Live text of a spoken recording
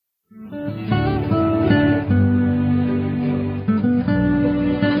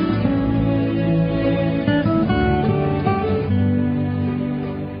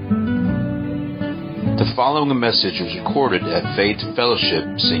following message was recorded at Faith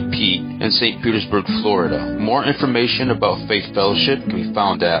Fellowship St. Pete in St. Petersburg, Florida. More information about Faith Fellowship can be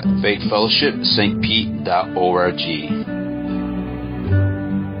found at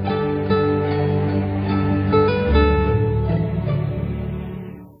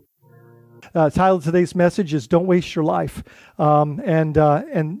Title of today's message is "Don't Waste Your Life," and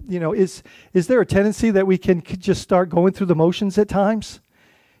you know, is there a tendency that we can just start going through the motions at times?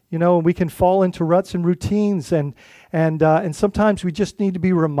 You know, we can fall into ruts and routines, and sometimes we just need to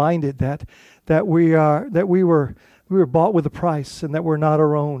be reminded that we were bought with a price, and that we're not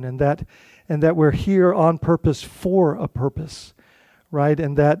our own, and that we're here on purpose for a purpose. Right,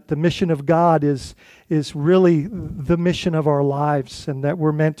 and that the mission of God is really the mission of our lives, and that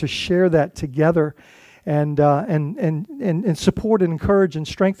we're meant to share that together, and support and encourage and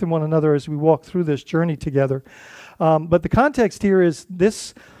strengthen one another as we walk through this journey together. But the context here is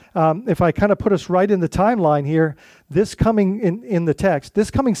this. If I kind of put us right in the timeline here, this coming in the text, this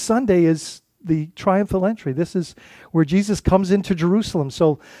coming Sunday is the triumphal entry. This is where Jesus comes into Jerusalem.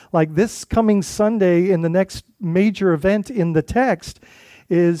 So like this coming Sunday in the next major event in the text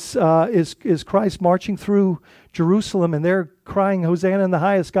is Christ marching through Jerusalem, and they're crying, "Hosanna in the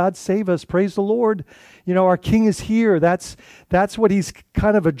highest, God save us, praise the Lord. You know, our King is here." That's what he's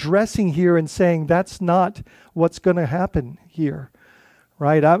kind of addressing here and saying that's not what's going to happen here.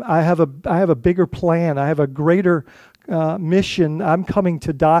 Right? I have a bigger plan. I have a greater mission. I'm coming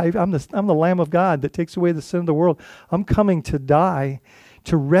to die. I'm the Lamb of God that takes away the sin of the world. I'm coming to die,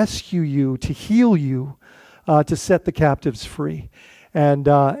 to rescue you, to heal you, to set the captives free. And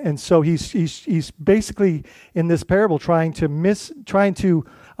so he's basically in this parable trying to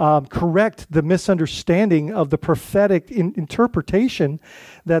correct the misunderstanding of the prophetic interpretation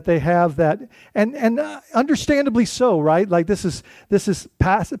that they have, that and understandably so, right? Like this is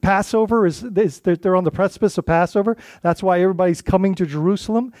Passover is they're on the precipice of Passover. That's why everybody's coming to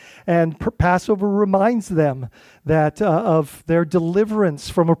Jerusalem, and Passover reminds them that of their deliverance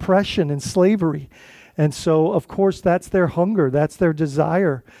from oppression and slavery. And so, of course, that's their hunger, that's their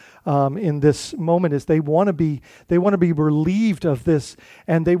desire in this moment, is they want to be relieved of this,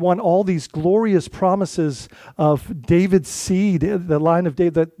 and they want all these glorious promises of David's seed, the line of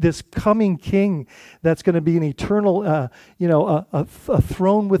David, that this coming king that's going to be an eternal, a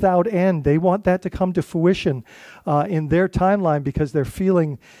throne without end. They want that to come to fruition in their timeline, because they're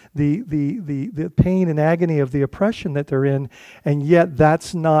feeling the pain and agony of the oppression that they're in, and yet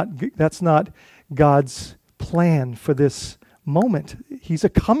that's not God's plan for this moment. He's a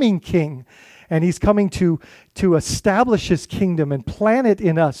coming king, and he's coming to establish his kingdom and plant it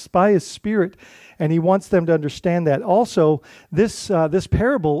in us by his Spirit, and he wants them to understand that. Also, this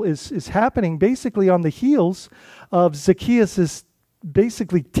parable is happening basically on the heels of Zacchaeus'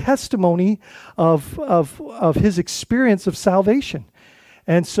 basically testimony of his experience of salvation.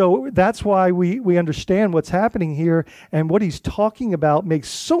 And so that's why we understand what's happening here, and what he's talking about makes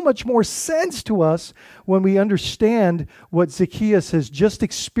so much more sense to us when we understand what Zacchaeus has just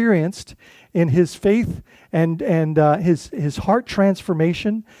experienced in his faith and his heart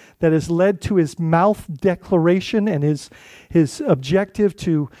transformation that has led to his mouth declaration and his objective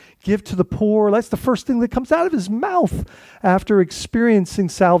to give to the poor. That's the first thing that comes out of his mouth after experiencing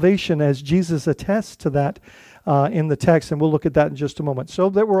salvation, as Jesus attests to that in the text, and we'll look at that in just a moment.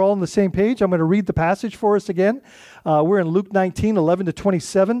 So that we're all on the same page, I'm going to read the passage for us again. We're in Luke 19, 11 to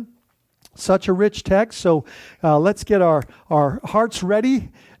 27. Such a rich text, so let's get our hearts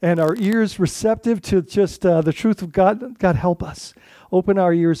ready and our ears receptive to just the truth of God. God, help us. Open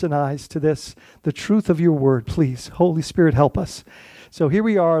our ears and eyes to this, the truth of your word, please. Holy Spirit, help us. So here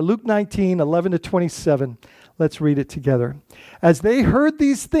we are, Luke 19, 11 to 27. Let's read it together. As they heard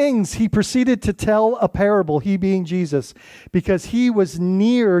these things, he proceeded to tell a parable, he being Jesus, because he was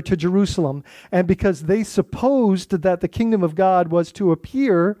near to Jerusalem, and because they supposed that the kingdom of God was to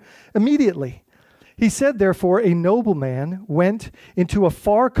appear immediately. He said, therefore, a nobleman went into a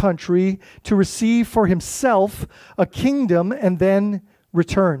far country to receive for himself a kingdom and then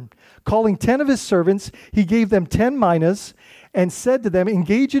return. Calling 10 of his servants, he gave them 10 minas and said to them,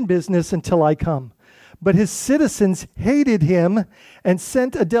 engage in business until I come. But his citizens hated him and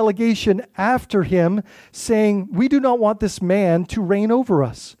sent a delegation after him, saying, we do not want this man to reign over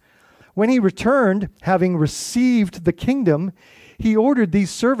us. When he returned, having received the kingdom, he ordered these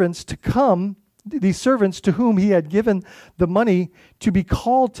servants to whom he had given the money, to be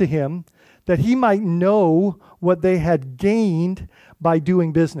called to him, that he might know what they had gained by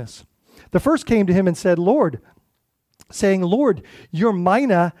doing business. The first came to him and said, Lord, your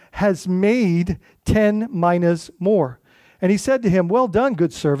mina has made 10 minas more. And he said to him, well done,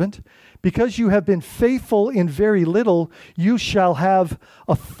 good servant. Because you have been faithful in very little, you shall have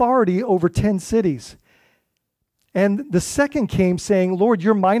authority over 10 cities. And the second came, saying, Lord,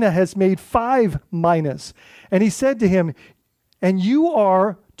 your mina has made 5 minas. And he said to him, and you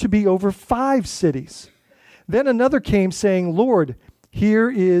are to be over 5 cities. Then another came, saying, Lord,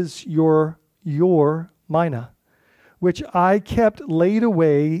 here is your mina, which I kept laid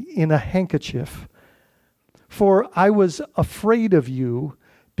away in a handkerchief. For I was afraid of you,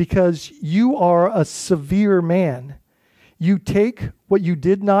 because you are a severe man. You take what you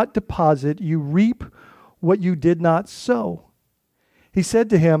did not deposit, you reap what you did not sow. He said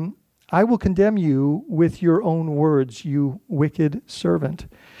to him, I will condemn you with your own words, you wicked servant.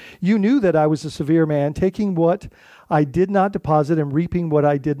 You knew that I was a severe man, taking what I did not deposit and reaping what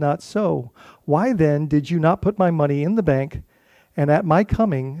I did not sow. Why then did you not put my money in the bank, and at my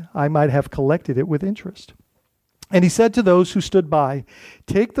coming I might have collected it with interest? And he said to those who stood by,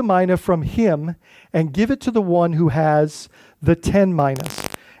 take the mina from him and give it to the one who has the 10 minas.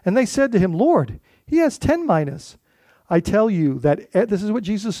 And they said to him, Lord, he has 10 minas. I tell you that, this is what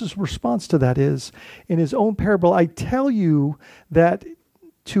Jesus' response to that is. In his own parable, I tell you that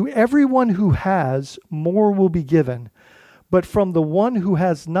to everyone who has, more will be given. But from the one who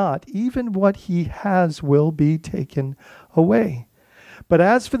has not, even what he has will be taken away. But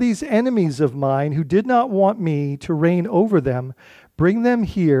as for these enemies of mine who did not want me to reign over them, bring them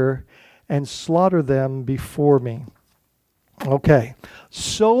here and slaughter them before me. Okay,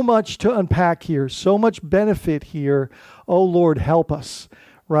 so much to unpack here, so much benefit here. Oh Lord, help us,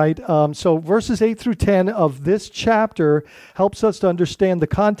 right? So verses 8 through 10 of this chapter helps us to understand the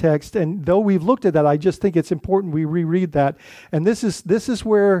context. And though we've looked at that, I just think it's important we reread that. And this is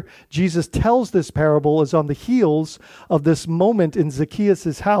where Jesus tells this parable, is on the heels of this moment in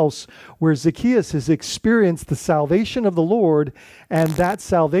Zacchaeus' house, where Zacchaeus has experienced the salvation of the Lord, and that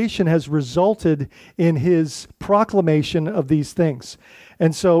salvation has resulted in his proclamation of these things.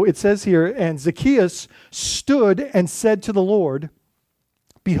 And so it says here, and Zacchaeus stood and said to the Lord,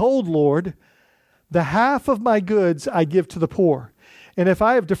 Behold, Lord, the half of my goods I give to the poor. And if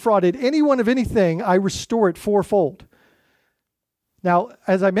I have defrauded anyone of anything, I restore it fourfold. Now,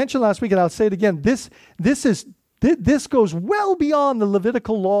 as I mentioned last week, and I'll say it again, this goes well beyond the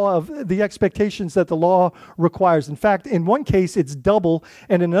Levitical law of the expectations that the law requires. In fact, in one case, it's double,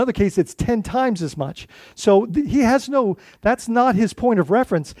 and in another case, it's 10 times as much. So that's not his point of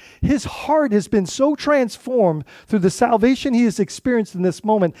reference. His heart has been so transformed through the salvation he has experienced in this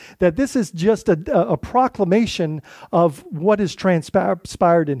moment that this is just a proclamation of what has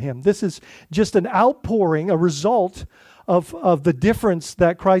transpired in him. This is just an outpouring, a result of the difference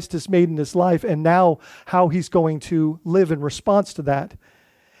that Christ has made in his life, and now how he's going to live in response to that.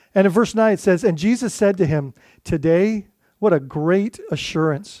 And in verse 9 it says, and Jesus said to him, today, what a great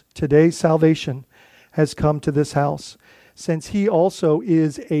assurance, today salvation has come to this house, since he also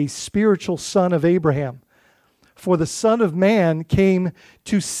is a spiritual son of Abraham. For the Son of Man came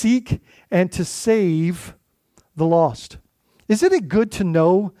to seek and to save the lost. Isn't it good to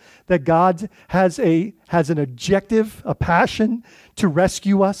know that God has an objective, a passion to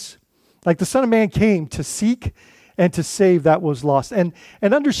rescue us? Like the Son of Man came to seek and to save that was lost. And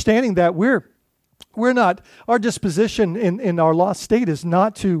understanding that we're not, our disposition in our lost state is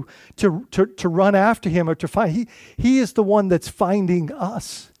not to run after him or to find. He is the one that's finding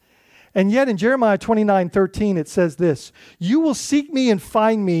us. And yet in Jeremiah 29:13 it says this, you will seek me and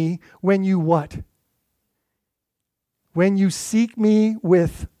find me when you what? When you seek me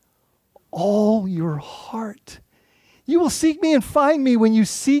with all your heart. You will seek me and find me when you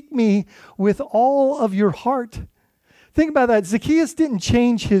seek me with all of your heart. Think about that. Zacchaeus didn't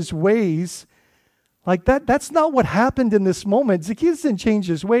change his ways. Like that's not what happened in this moment. Zacchaeus didn't change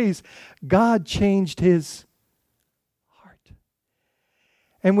his ways. God changed his heart.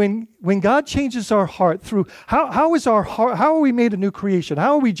 And when God changes our heart through, how is our heart, how are we made a new creation?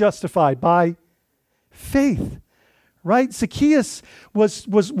 How are we justified? By faith. Right? Zacchaeus was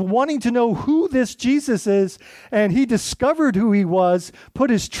wanting to know who this Jesus is, and he discovered who he was,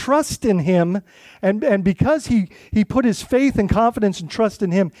 put his trust in him, and because he put his faith and confidence and trust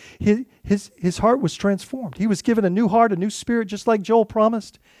in him, his heart was transformed. He was given a new heart, a new spirit, just like Joel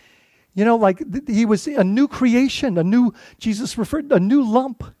promised. You know, like he was a new creation, Jesus referred, a new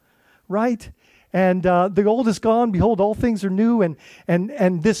lump, right? And the old is gone. Behold, all things are new.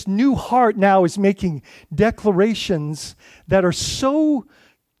 And this new heart now is making declarations that are so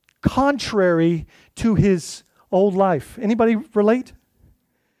contrary to his old life. Anybody relate?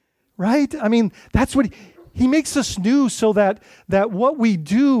 Right? I mean, that's what he makes us new, so that what we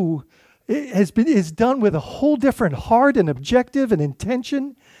do is done with a whole different heart and objective and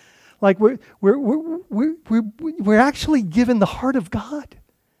intention. Like we're actually given the heart of God.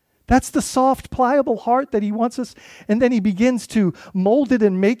 That's the soft, pliable heart that he wants us. And then he begins to mold it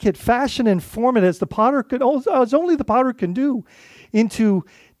and make it, fashion and form it as the potter could, as only the potter can do, into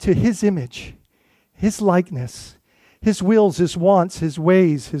his image, his likeness, his wills, his wants, his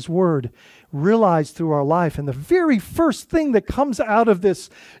ways, his word, realized through our life. And the very first thing that comes out of this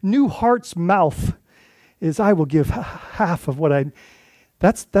new heart's mouth is, I will give half of what I...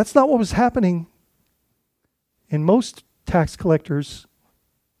 That's not what was happening in most tax collectors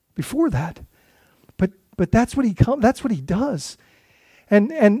before that. But that's what he does.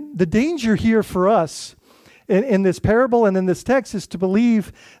 And the danger here for us in this parable and in this text is to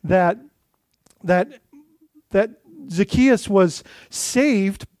believe that Zacchaeus was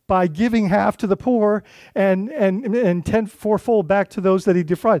saved by giving half to the poor and 10 fourfold back to those that he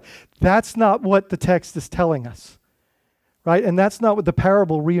defrauded. That's not what the text is telling us. Right? And that's not what the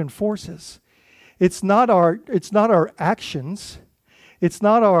parable reinforces. It's not our actions. It's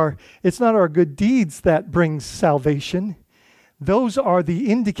not our good deeds that brings salvation. Those are the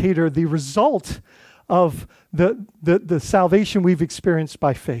indicator, the result of the salvation we've experienced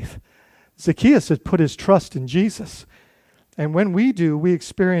by faith. Zacchaeus had put his trust in Jesus. And when we do, we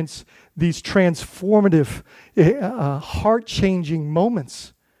experience these transformative, heart-changing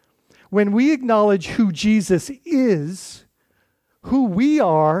moments. When we acknowledge who Jesus is, who we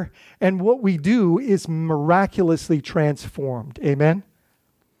are, and what we do is miraculously transformed. Amen?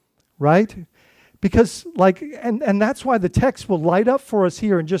 Right? Because, and that's why the text will light up for us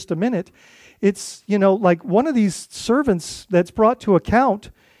here in just a minute. It's, like one of these servants that's brought to account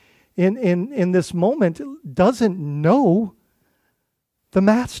in this moment doesn't know the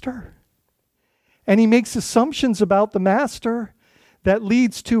master. And he makes assumptions about the master that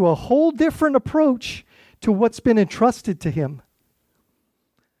leads to a whole different approach to what's been entrusted to him.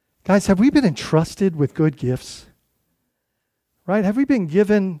 Guys, have we been entrusted with good gifts? Right? Have we been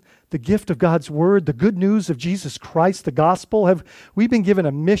given the gift of God's word, the good news of Jesus Christ, the gospel? Have we been given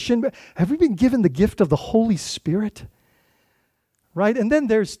a mission? Have we been given the gift of the Holy Spirit? Right? And then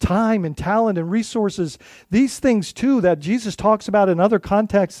there's time and talent and resources. These things too that Jesus talks about in other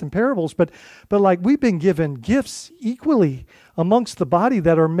contexts and parables. But like we've been given gifts equally amongst the body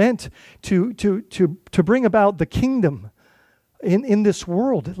that are meant to bring about the kingdom in this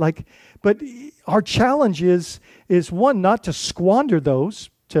world. But our challenge is one, not to squander those,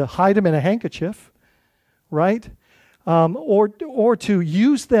 to hide them in a handkerchief, right? Or to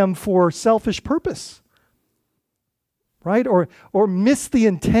use them for selfish purpose, right? Or miss the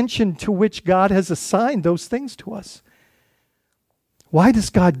intention to which God has assigned those things to us. Why does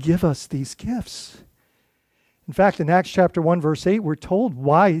God give us these gifts? In fact, in Acts chapter 1, verse 8, we're told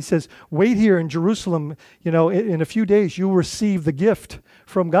why. He says, wait here in Jerusalem, in a few days you'll receive the gift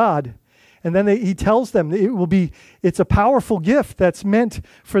from God. And then he tells them it's a powerful gift that's meant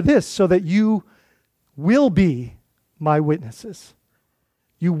for this, so that you will be my witnesses.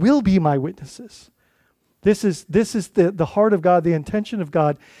 You will be my witnesses. This is the heart of God, the intention of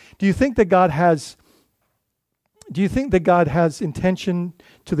God. Do you think that God has intention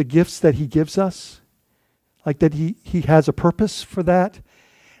to the gifts that he gives us? Like that he has a purpose for that?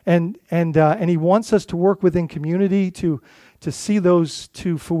 And he wants us to work within community to see those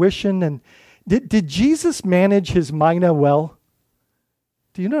to fruition. And did Jesus manage his mina well?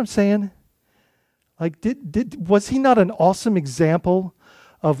 Do you know what I'm saying? Like, was he not an awesome example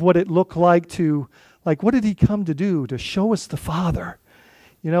of what it looked like to, like, what did he come to do? To show us the Father.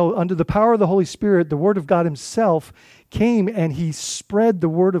 Under the power of the Holy Spirit, the Word of God himself came and he spread the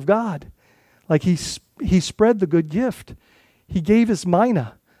Word of God. Like he spread the good gift. He gave his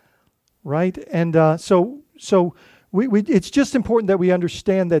mina, right? And so it's just important that we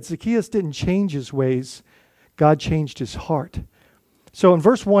understand that Zacchaeus didn't change his ways. God changed his heart. So in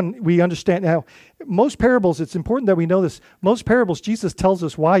verse 1, we understand now, most parables, it's important that we know this. Most parables, Jesus tells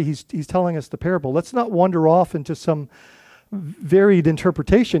us why he's telling us the parable. Let's not wander off into some varied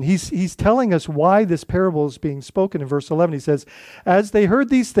interpretation. He's telling us why this parable is being spoken. In verse 11, he says, as they heard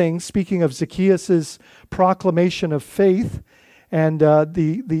these things, speaking of Zacchaeus' proclamation of faith and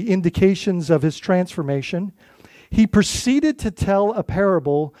the indications of his transformation, he proceeded to tell a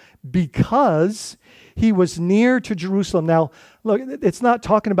parable because he was near to Jerusalem. Now, look, it's not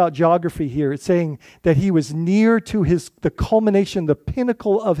talking about geography here. It's saying that he was near to the culmination, the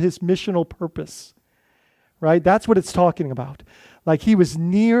pinnacle of his missional purpose. right? That's what it's talking about. Like he was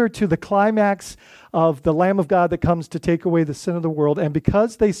near to the climax of the Lamb of God that comes to take away the sin of the world. And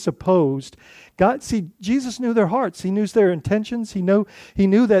because they supposed, Jesus knew their hearts. He knew their intentions. He knew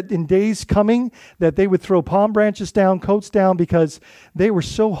that in days coming that they would throw palm branches down, coats down, because they were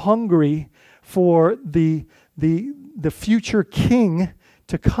so hungry for the future king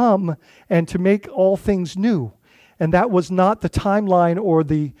to come and to make all things new. And that was not the timeline or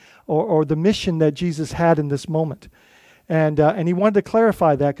the mission that Jesus had in this moment. And he wanted to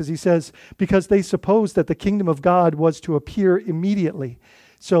clarify that because he says, because they supposed that the kingdom of God was to appear immediately.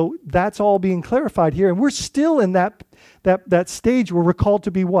 So that's all being clarified here. And we're still in that stage where we're called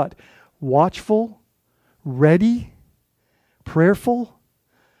to be what? Watchful, ready, prayerful,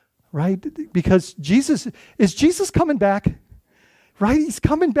 right? Because is Jesus coming back? Right? He's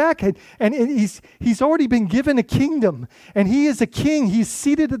coming back, and he's already been given a kingdom, and he is a king. He's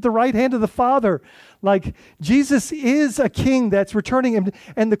seated at the right hand of the Father. Like, Jesus is a king that's returning.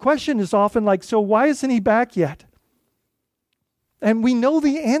 And the question is often like, so why isn't he back yet? And we know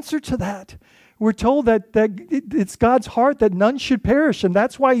the answer to that. We're told that it's God's heart that none should perish, and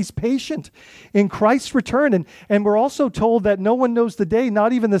that's why he's patient in Christ's return. And we're also told that no one knows the day,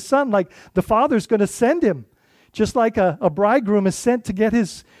 not even the Son. Like, the Father's going to send him. Just like a bridegroom is sent to get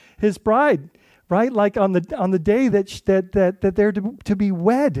his bride, right? Like on the day that they're to be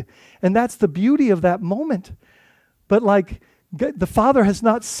wed. And that's the beauty of that moment. But like the Father has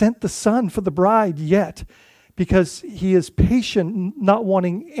not sent the Son for the bride yet, because he is patient, not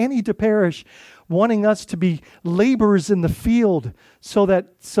wanting any to perish, wanting us to be laborers in the field so that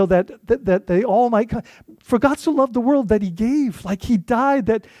they all might come. For God so loved the world that he gave, like he died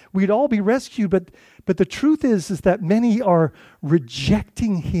that we'd all be rescued. But the truth is that many are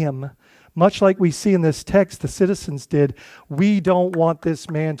rejecting him, much like we see in this text the citizens did. We don't want this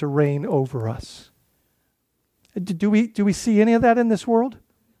man to reign over us. Do we see any of that in this world?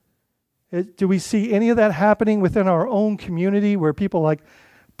 Do we see any of that happening within our own community where people are like,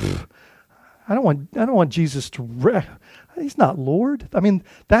 I don't want Jesus to he's not Lord. I mean,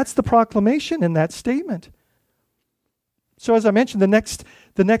 that's the proclamation in that statement. So as I mentioned, the next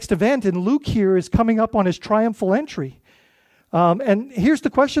event in Luke here is coming up on his triumphal entry. And here's the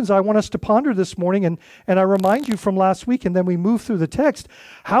questions I want us to ponder this morning, and I remind you from last week, and then we move through the text.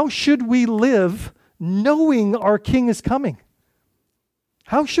 How should we live knowing our King is coming?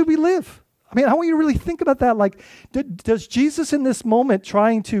 How should we live? I mean, I want you to really think about that. Like, does Jesus in this moment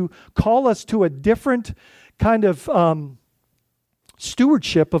trying to call us to a different kind of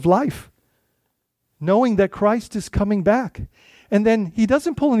stewardship of life, knowing that Christ is coming back? And then he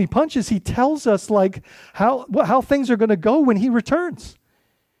doesn't pull any punches. He tells us like how things are going to go when he returns.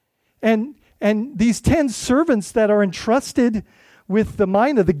 And these 10 servants that are entrusted with the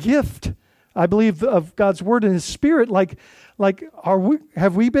mind of the gift, I believe, of God's word and his spirit,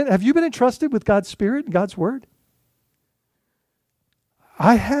 have you been entrusted with God's spirit and God's word?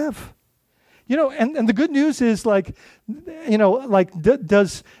 I have. And the good news is does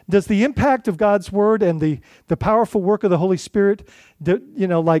the impact of God's word and the powerful work of the Holy Spirit,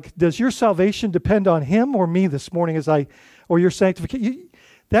 does your salvation depend on him or me this morning or your sanctification?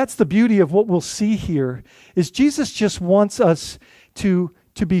 That's the beauty of what we'll see here, is Jesus just wants us to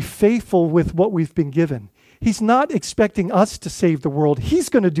be faithful with what we've been given. He's not expecting us to save the world. He's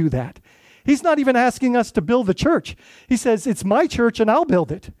going to do that. He's not even asking us to build the church. He says, it's my church and I'll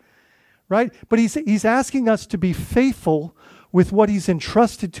build it. Right? But he's asking us to be faithful with what he's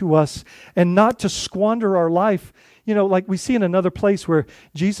entrusted to us and not to squander our life. Like we see in another place where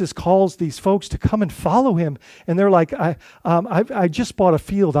Jesus calls these folks to come and follow him. And they're like, I just bought a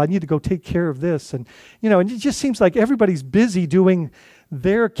field. I need to go take care of this. And it just seems like everybody's busy doing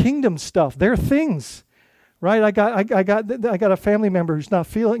their kingdom stuff, their things. Right? I got a family member who's not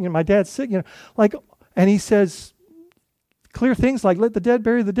feeling, my dad's sick, and he says clear things like, let the dead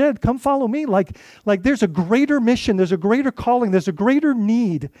bury the dead, come follow me. Like there's a greater mission, there's a greater calling, there's a greater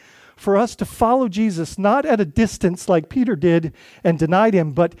need for us to follow Jesus, not at a distance like Peter did and denied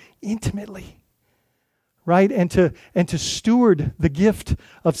him, but intimately. Right? And to steward the gift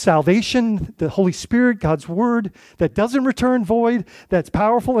of salvation, the Holy Spirit, God's word, that doesn't return void, that's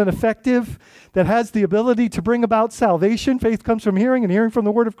powerful and effective, that has the ability to bring about salvation. Faith comes from hearing and hearing from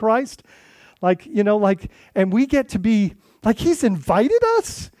the word of Christ. And we get to be, he's invited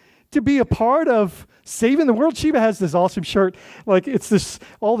us to be a part of saving the world. Sheba has this awesome shirt. It's this,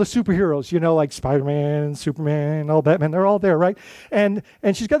 all the superheroes, like Spider-Man, Superman, all Batman, they're all there, right? And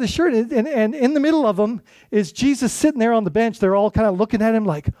she's got this shirt, and in the middle of them is Jesus sitting there on the bench. They're all kind of looking at him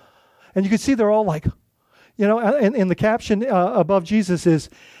and you can see they're all and the caption above Jesus is,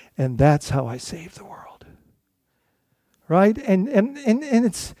 and that's how I save the world. right? And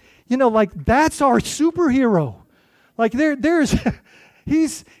it's, like that's our superhero. Like there's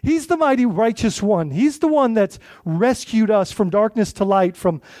he's the mighty righteous one. He's the one that's rescued us from darkness to light,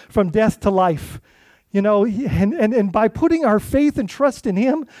 from death to life. And by putting our faith and trust in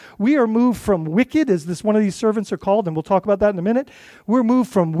him, we are moved from wicked, as this one of these servants are called, and we'll talk about that in a minute. We're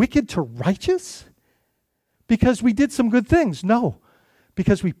moved from wicked to righteous because we did some good things. No,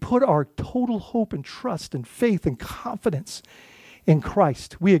 because we put our total hope and trust and faith and confidence in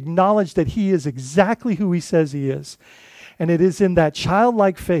Christ. We acknowledge that he is exactly who he says he is. And it is in that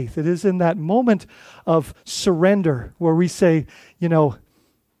childlike faith, it is in that moment of surrender where we say,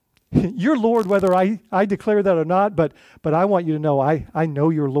 you're Lord whether I declare that or not, but I want you to know I know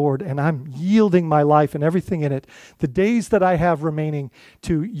you're Lord, and I'm yielding my life and everything in it, the days that I have remaining,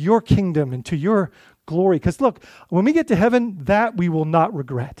 to your kingdom and to your glory. Because look, when we get to heaven, that we will not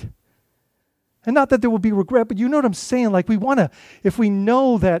regret. And not that there will be regret, but you know what I'm saying? Like we want to, if we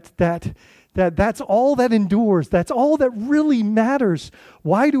know that's all that endures, that's all that really matters,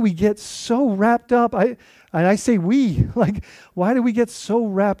 why do we get so wrapped up? I say we, like, why do we get so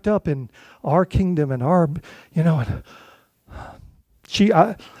wrapped up in our kingdom and our, I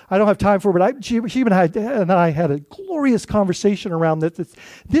don't have time for it, but she and I had a glorious conversation around that.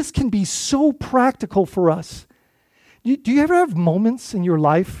 This can be so practical for us. Do you ever have moments in your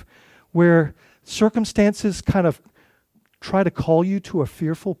life where circumstances kind of try to call you to a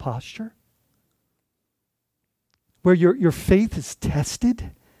fearful posture? Where your faith is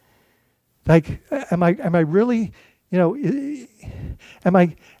tested? Like, am I really, am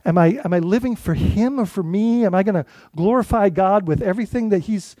I living for him or for me? Am I going to glorify God with everything that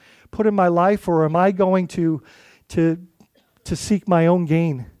he's put in my life, or am I going to seek my own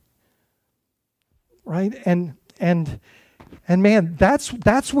gain? Right? And man,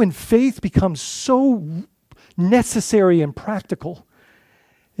 that's when faith becomes so necessary and practical.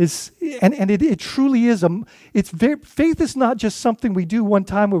 It truly is faith is not just something we do one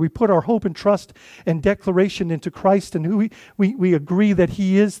time where we put our hope and trust and declaration into Christ and who we agree that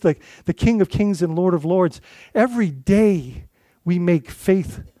he is the King of Kings and Lord of Lords. Every day we make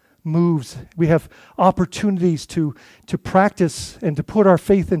faith moves. We have opportunities to practice and to put our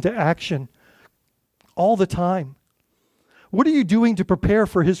faith into action all the time. What are you doing to prepare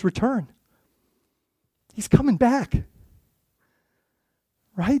for his return? He's coming back.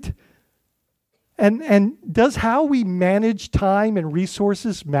 Right? And does how we manage time and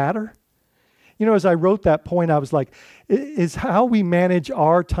resources matter? As I wrote that point, I was like, is how we manage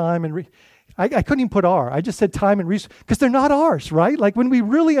our time and I couldn't even put I just said time and resources, because they're not ours, right? Like when we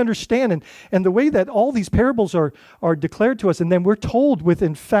really understand and the way that all these parables are declared to us, and then we're told with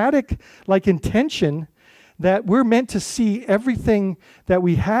emphatic intention that we're meant to see everything that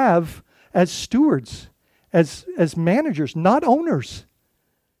we have as stewards, as managers, not owners.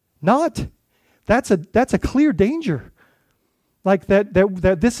 That's a clear danger. Like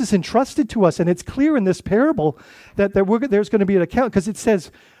that this is entrusted to us, and it's clear in this parable that there's going to be an account, because it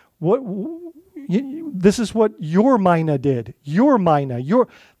says this is what your mina did. Your mina,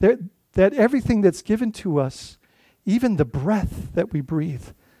 that everything that's given to us, even the breath that we breathe,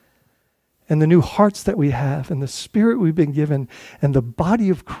 and the new hearts that we have, and the spirit we've been given, and the body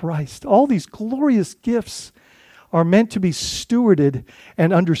of Christ, all these glorious gifts are meant to be stewarded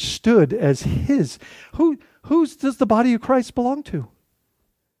and understood as his. Who does the body of Christ belong to?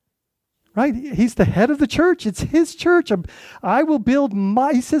 Right? He's the head of the church. It's his church. I will build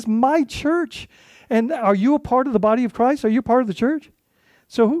he says, my church. And are you a part of the body of Christ? Are you a part of the church?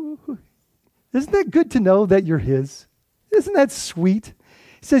 So isn't that good to know that you're his? Isn't that sweet?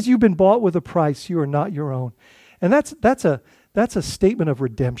 He says, you've been bought with a price. You are not your own. And that's a statement of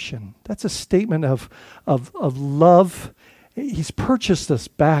redemption. That's a statement of love. He's purchased us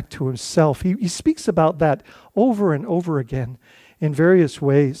back to himself. He speaks about that over and over again in various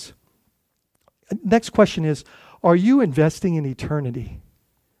ways. Next question is, are you investing in eternity?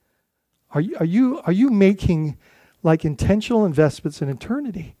 Are you making intentional investments in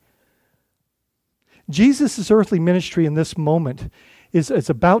eternity? Jesus' earthly ministry in this moment is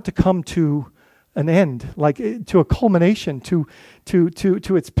about to come to an end, to a culmination, to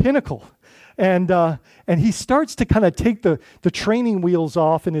its pinnacle. And he starts to kind of take the training wheels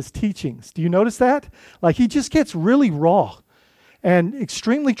off in his teachings. Do you notice that? He just gets really raw and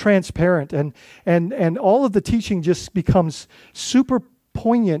extremely transparent, and all of the teaching just becomes super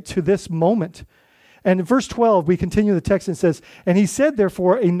poignant to this moment. And in verse 12, we continue the text and says, and he said,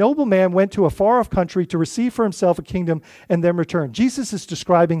 therefore, a noble man went to a far-off country to receive for himself a kingdom and then return. Jesus is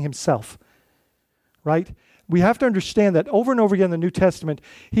describing himself, right? we have to understand that over and over again in the New Testament,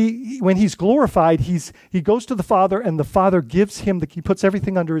 when he's glorified, he goes to the Father, and the Father gives him, he puts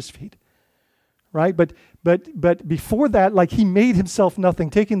everything under his feet, right? But before that, like, he made himself nothing,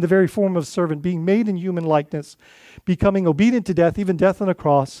 taking the very form of a servant, being made in human likeness, becoming obedient to death, even death on a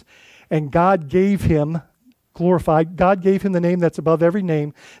cross, and God gave him, glorified, God gave him the name that's above every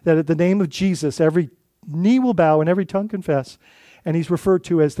name, that at the name of Jesus, every knee will bow and every tongue confess, and he's referred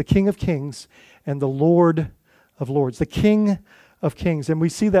to as the King of Kings and the Lord of Lords, the King of Kings. And we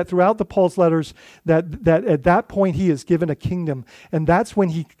see that throughout the Paul's letters, that at that point he is given a kingdom. And that's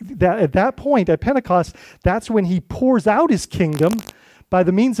when at that point, at Pentecost, that's when he pours out his kingdom by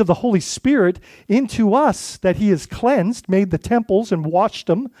the means of the Holy Spirit into us, that he has cleansed, made the temples and washed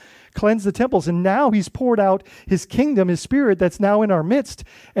them, cleansed the temples. And now he's poured out his kingdom, his Spirit that's now in our midst.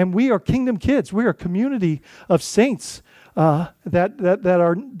 And we are kingdom kids. We are a community of saints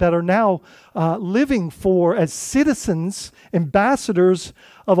that are now living as citizens, ambassadors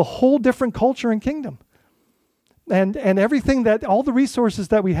of a whole different culture and kingdom. And everything all the resources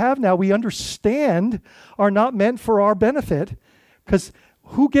that we have now, we understand are not meant for our benefit, because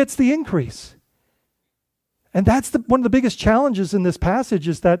who gets the increase? And that's one of the biggest challenges in this passage,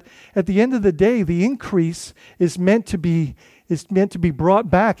 is that at the end of the day, the increase is meant to be brought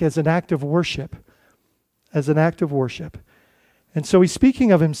back as an act of worship. As an act of worship. And so he's speaking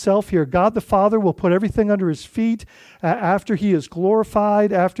of himself here. God the Father will put everything under his feet after he is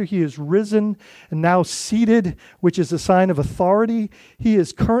glorified, after he is risen and now seated, which is a sign of authority. He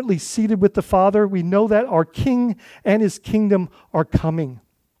is currently seated with the Father. We know that our King and his kingdom are coming.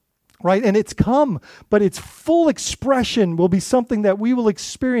 Right? And it's come, but its full expression will be something that we will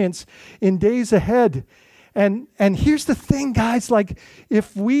experience in days ahead. And here's the thing, guys, like,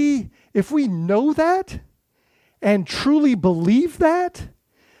 if we know that, and truly believe that,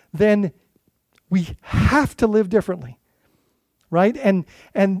 then we have to live differently, right? And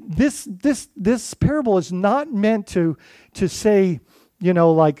this parable is not meant to say,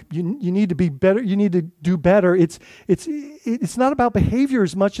 like, you need to be better, you need to do better. It's not about behavior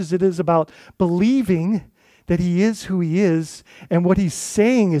as much as it is about believing that he is who he is, and what he's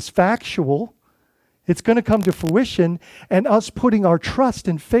saying is factual. It's going to come to fruition, and us putting our trust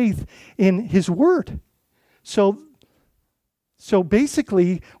and faith in his word. So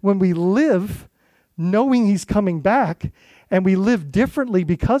basically, when we live knowing he's coming back, and we live differently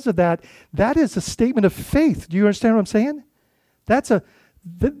because of that, that is a statement of faith. Do you understand what I'm saying?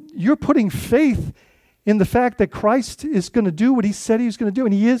 You're putting faith in the fact that Christ is going to do what he said he was going to do,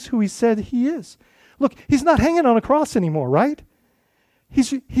 and he is who he said he is. Look, he's not hanging on a cross anymore, right?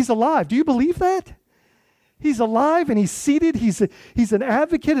 He's alive. Do you believe that? He's alive and he's seated. He's an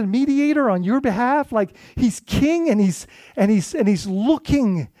advocate and mediator on your behalf. Like, he's king, and he's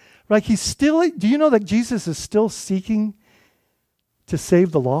looking like he's still. Do you know that Jesus is still seeking to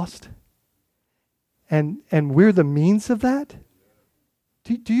save the lost? And we're the means of that?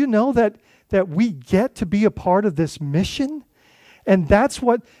 Do you know that we get to be a part of this mission? And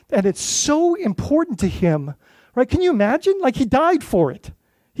and it's so important to him, right? Can you imagine? Like, he died for it.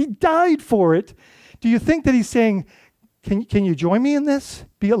 He died for it. Do you think that he's saying, can you join me in this?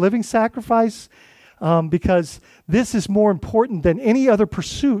 Be a living sacrifice? Because this is more important than any other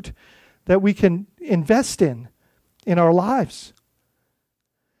pursuit that we can invest in our lives.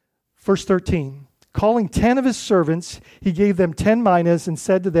 Verse 13, calling 10 of his servants, he gave them 10 minas and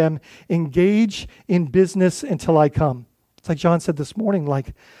said to them, engage in business until I come. It's like John said this morning,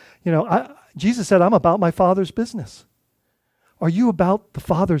 Jesus said, I'm about my Father's business. Are you about the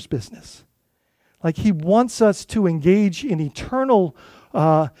Father's business? Like, he wants us to engage in eternal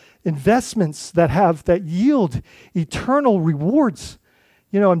investments that yield eternal rewards,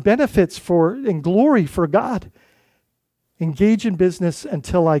 and benefits and glory for God. Engage in business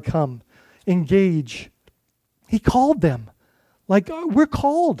until I come. Engage. He called them. Like, we're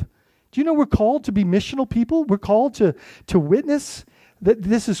called. Do you know we're called to be missional people? We're called to witness. That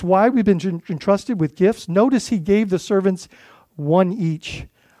this is why we've been entrusted with gifts. Notice he gave the servants one each.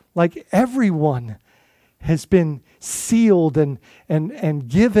 Like, everyone has been sealed and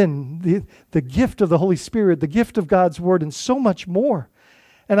given the gift of the Holy Spirit, the gift of God's word, and so much more.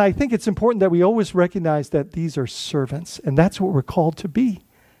 And I think it's important that we always recognize that these are servants, and that's what we're called to be.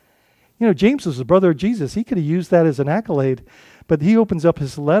 James was the brother of Jesus. He could have used that as an accolade, but he opens up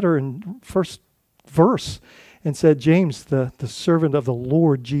his letter in first verse and said, James, the servant of the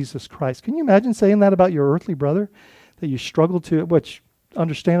Lord Jesus Christ. Can you imagine saying that about your earthly brother, that you struggle to, which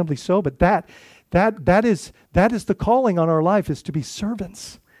understandably so, but that is the calling on our life, is to be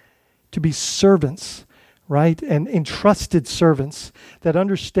servants. To be servants. right? And entrusted servants that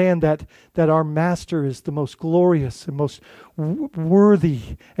understand that our master is the most glorious and most worthy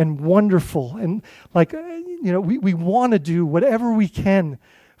and wonderful. And we want to do whatever we can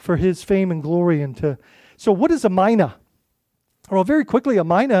for his fame and glory. So what is a mina? Well, very quickly, a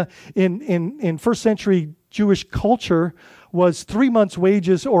mina in first century Jewish culture was 3 months'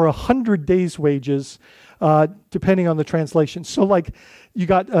 wages or 100 days' wages, depending on the translation. So you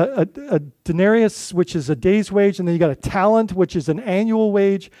got a denarius, which is a day's wage, and then you got a talent, which is an annual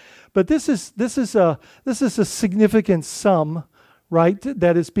wage. But this is a significant sum, right,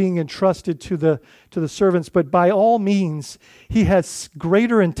 that is being entrusted to the servants. But by all means, he has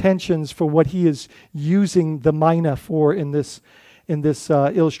greater intentions for what he is using the mina for in this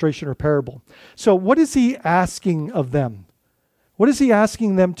illustration or parable. So what is he asking of them? What is he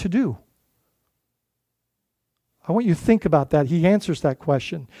asking them to do? I want you to think about that. He answers that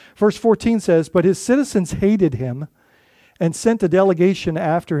question. Verse 14 says, "But his citizens hated him and sent a delegation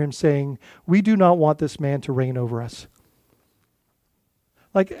after him, saying, 'We do not want this man to reign over us.'"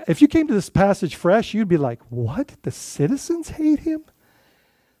 If you came to this passage fresh, you'd be like, what? The citizens hate him?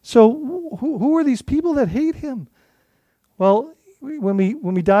 So who are these people that hate him? Well, when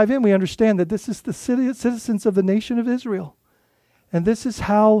we dive in, we understand that this is the citizens of the nation of Israel. And this is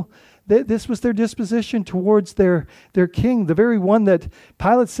how this was their disposition towards their king, the very one that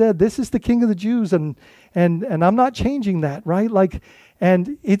Pilate said, "This is the king of the Jews," and I'm not changing that, right?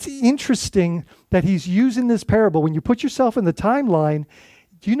 And it's interesting that he's using this parable. When you put yourself in the timeline,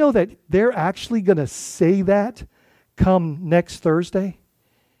 do you know that they're actually going to say that come next Thursday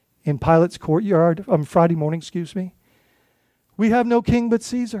in Pilate's courtyard, Friday morning, excuse me? "We have no king but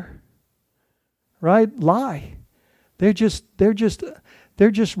Caesar." Right? Lie. They're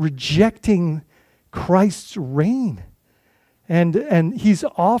just rejecting Christ's reign. And he's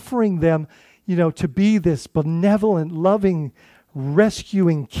offering them, to be this benevolent, loving,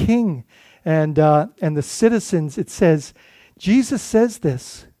 rescuing king. And the citizens, it says, Jesus says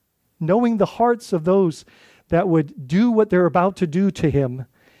this, knowing the hearts of those that would do what they're about to do to him.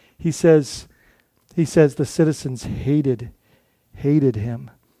 He says the citizens hated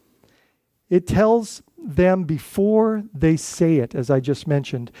him. It tells them before they say it, as I just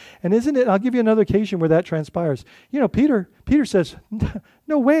mentioned. And isn't it, I'll give you another occasion where that transpires. Peter says,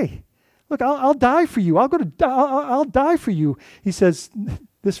 "No way. Look, I'll die for you. I'll die for you." He says,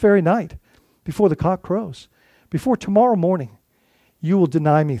 "This very night, before the cock crows, before tomorrow morning, you will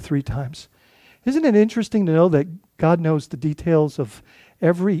deny me 3 times." Isn't it interesting to know that God knows the details of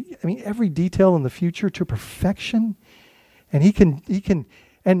every detail in the future to perfection? And he can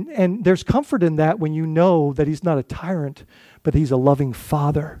and there's comfort in that when you know that he's not a tyrant, but he's a loving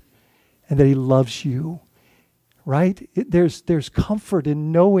father and that he loves you, right? There's comfort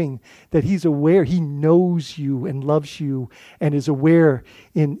in knowing that he's aware, he knows you and loves you and is aware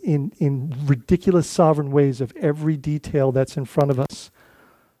in ridiculous sovereign ways of every detail that's in front of us.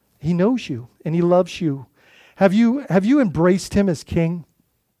 He knows you and he loves you. Have you embraced him as king?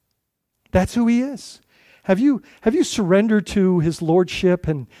 That's who he is. Have you surrendered to his lordship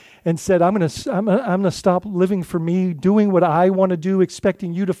and said, I'm gonna stop living for me, doing what I want to do,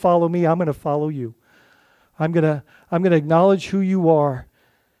 expecting you to follow me. I'm gonna follow you. I'm gonna acknowledge who you are.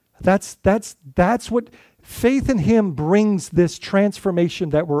 That's what faith in him brings, this transformation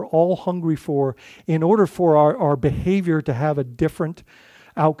that we're all hungry for in order for our behavior to have a different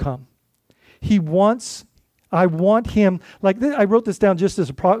outcome. I want him, I wrote this down just as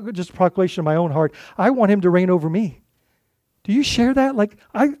a proclamation of my own heart. I want him to reign over me. Do you share that?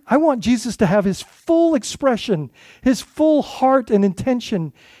 I want Jesus to have his full expression, his full heart and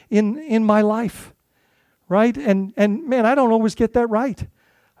intention in my life, right? And man, I don't always get that right.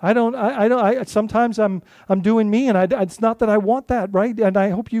 I sometimes I'm doing me, and it's not that I want that, right? And I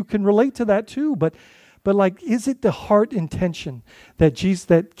hope you can relate to that too. But is it the heart intention that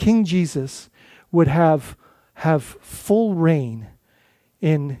King Jesus would have full reign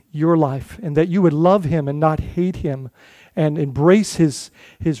in your life, and that you would love him and not hate him and embrace his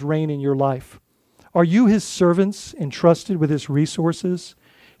reign in your life? Are you his servants entrusted with his resources,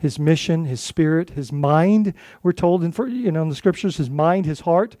 his mission, his spirit, his mind? We're told in the scriptures, his mind, his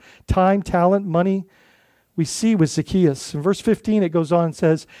heart, time, talent, money. We see with Zacchaeus. In verse 15 it goes on and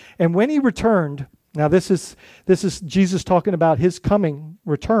says, "And when he returned," now this is Jesus talking about his coming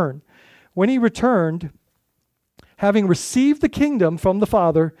return. "When he returned, having received the kingdom from the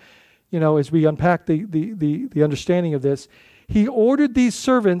Father," as we unpack the understanding of this, "he ordered these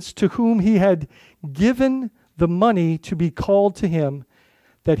servants to whom he had given the money to be called to him,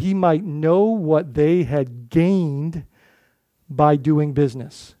 that he might know what they had gained by doing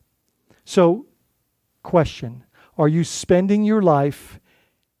business." So question. Are you spending your life,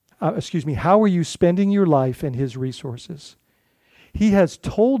 how are you spending your life and his resources? He has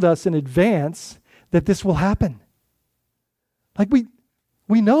told us in advance that this will happen. Like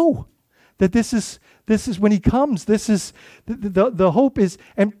we know that this is when he comes, this is the hope is,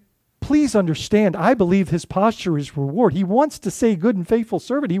 and please understand, I believe his posture is reward. He wants to say good and faithful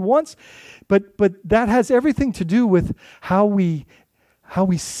servant. He wants, but that has everything to do with how we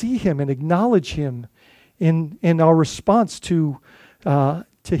see him and acknowledge him in our response to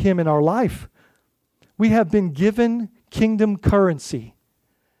him in our life. We have been given kingdom currency,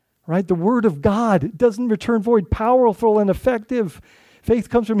 right? The word of God doesn't return void, powerful and effective. Faith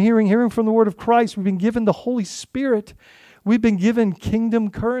comes from hearing, hearing from the word of Christ. We've been given the Holy Spirit. We've been given kingdom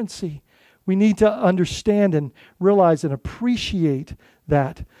currency. We need to understand and realize and appreciate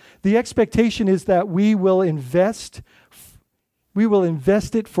that. The expectation is that we will invest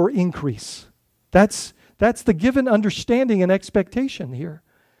it for increase. That's the given understanding and expectation here,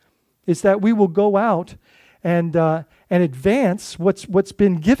 is that we will go out and advance what's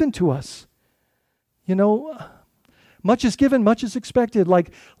been given to us. You know, much is given, much is expected.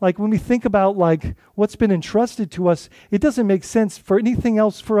 Like when we think about like what's been entrusted to us, it doesn't make sense for anything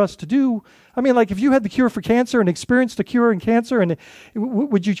else for us to do. I mean, like if you had the cure for cancer and experienced the cure in cancer, and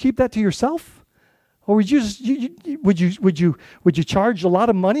would you keep that to yourself, or would you charge a lot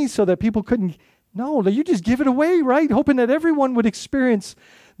of money so that people couldn't? No, you just give it away, right? Hoping that everyone would experience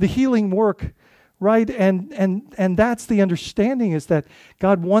the healing work, right? And that's the understanding, is that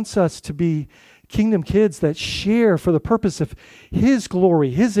God wants us to be kingdom kids that share for the purpose of his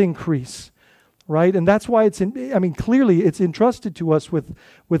glory, his increase, right? And that's why clearly it's entrusted to us with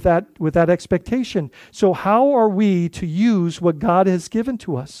that expectation. So how are we to use what God has given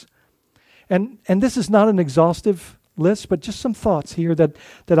to us? And this is not an exhaustive list, but just some thoughts here that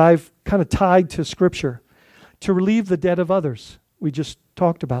I've kind of tied to Scripture. To relieve the debt of others. We just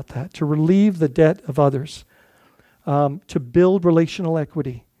talked about that. To relieve the debt of others. To build relational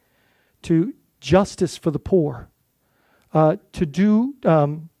equity. To justice for the poor. To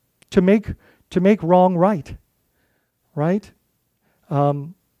make wrong right. Right?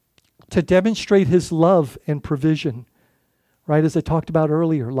 To demonstrate his love and provision. Right? As I talked about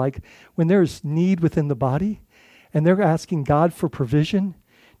earlier, like when there's need within the body, and they're asking God for provision.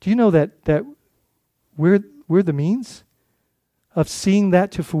 Do you know that we're the means of seeing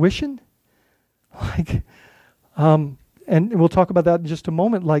that to fruition? Like, and we'll talk about that in just a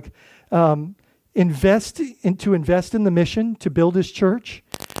moment. Like, invest in the mission to build his church.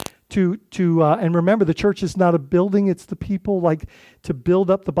 And remember, the church is not a building; it's the people. Like to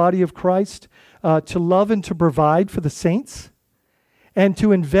build up the body of Christ, to love and to provide for the saints, and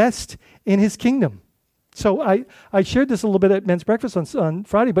to invest in his kingdom. So I shared this a little bit at men's breakfast on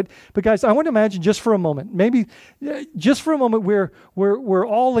Friday, but guys, I want to imagine just for a moment, maybe just for a moment, we're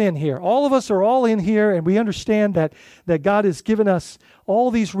all in here. All of us are all in here, and we understand that God has given us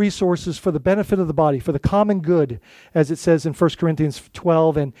all these resources for the benefit of the body, for the common good, as it says in 1 Corinthians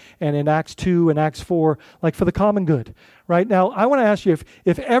 12 and in Acts 2 and Acts 4, like for the common good. Right now, I want to ask you,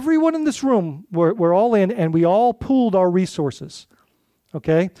 if everyone in this room we're all in and we all pooled our resources.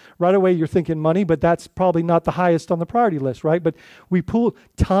 Okay, right away you're thinking money, but that's probably not the highest on the priority list, right? But we pool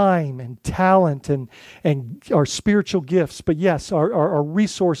time and talent and our spiritual gifts, but yes, our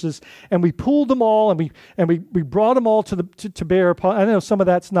resources, and we pooled them all, and we brought them all to bear upon. I know some of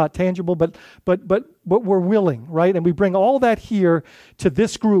that's not tangible, but we're willing, right? And we bring all that here to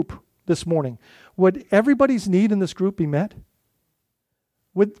this group this morning. Would everybody's need in this group be met?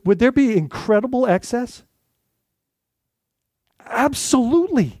 Would there be incredible excess?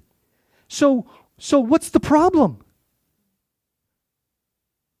 Absolutely. So what's the problem?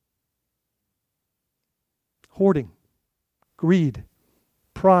 Hoarding, greed,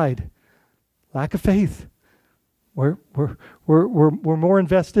 pride, lack of faith. We're more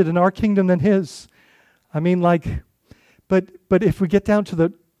invested in our kingdom than his. I mean, like, but if we get down to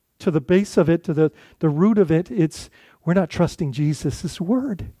the base of it, to the root of it, it's we're not trusting Jesus'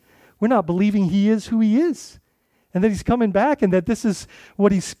 word. We're not believing he is who he is. And that he's coming back, and that this is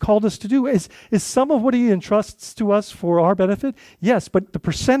what he's called us to do. Is some of what he entrusts to us for our benefit? Yes, but the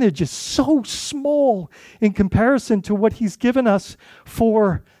percentage is so small in comparison to what he's given us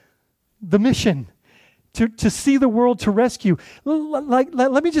for the mission, to see the world, to rescue.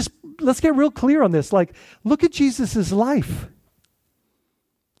 Let's get real clear on this. Like, look at Jesus' life.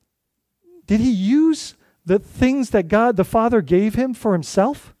 Did he use the things that God the Father gave him for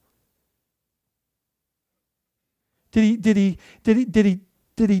himself? Did he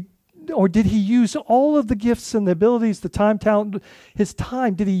or did he use all of the gifts and the abilities, the time, talent, his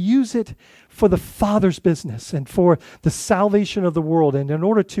time, did he use it for the Father's business and for the salvation of the world? And in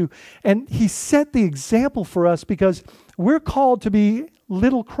order to, and he set the example for us because we're called to be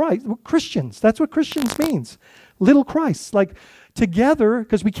little Christ, Christians. That's what Christians means. Little Christ, like together,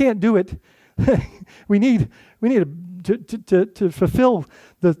 because we can't do it. we need to fulfill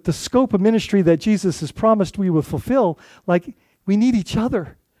the scope of ministry that Jesus has promised we will fulfill. Like we need each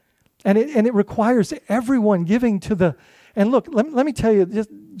other, and it requires everyone giving to the. And look, let me tell you,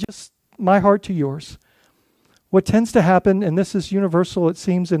 just my heart to yours. What tends to happen, and this is universal, it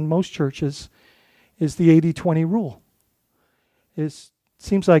seems, in most churches, is the 80-20 rule. It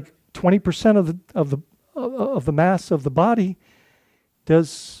seems like 20% of the mass of the body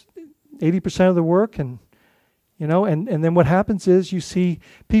does 80% of the work, and then what happens is you see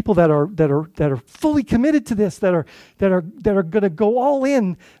people that are fully committed to this, that are going to go all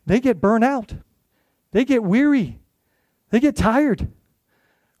in. They get burnt out, they get weary, they get tired,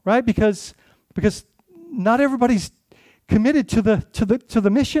 right? Because not everybody's committed to the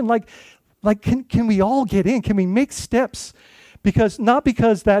mission. Like can we all get in? Can we make steps? Not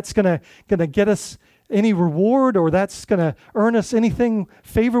because that's gonna get us any reward or that's going to earn us anything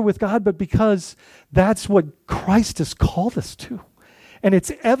favor with God, but because that's what Christ has called us to. And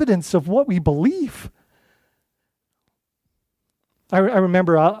it's evidence of what we believe. I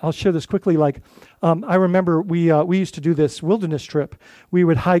remember, I'll share this quickly, I remember we used to do this wilderness trip. We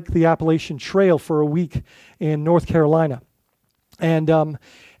would hike the Appalachian Trail for a week in North Carolina. And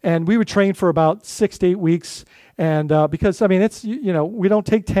we would train for about 6 to 8 weeks. And because, it's, we don't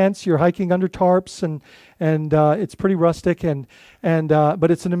take tents. You're hiking under tarps, and it's pretty rustic.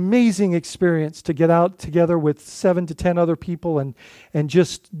 But it's an amazing experience to get out together with 7 to 10 other people and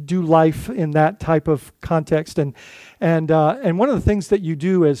just do life in that type of context. And one of the things that you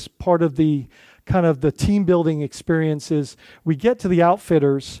do as part of the kind of the team building experience is we get to the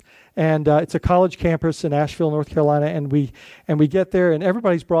outfitters. And it's a college campus in Asheville, North Carolina, and we get there, and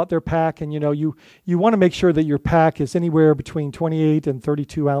everybody's brought their pack, and you want to make sure that your pack is anywhere between 28 and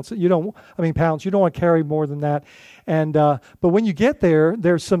 32 ounces. Pounds. You don't want to carry more than that. And but when you get there,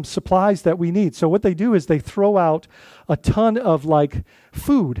 there's some supplies that we need. So what they do is they throw out a ton of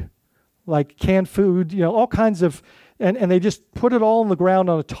food, like canned food, all kinds of, and they just put it all on the ground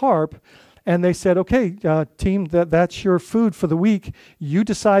on a tarp. And they said, okay, team, that's your food for the week. You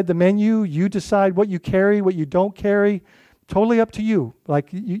decide the menu. You decide what you carry, what you don't carry. Totally up to you. Like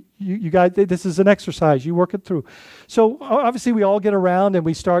you guys, this is an exercise. You work it through. So obviously we all get around and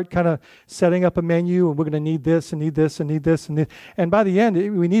we start kind of setting up a menu, and we're going to need this and need this and need this and this. And by the end,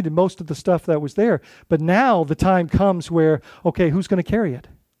 we needed most of the stuff that was there. But now the time comes where, okay, who's going to carry it?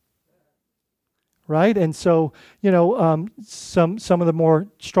 Right? And so, some of the more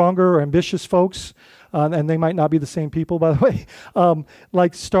stronger or ambitious folks, and they might not be the same people, by the way,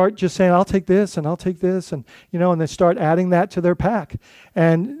 start just saying, I'll take this and I'll take this, and they start adding that to their pack.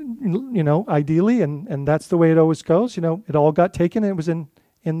 And, ideally, and that's the way it always goes, it all got taken and it was in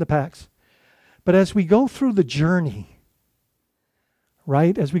the packs. But as we go through the journey,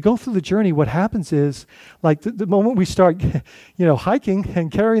 right? As we go through the journey, what happens is, the moment we start, hiking and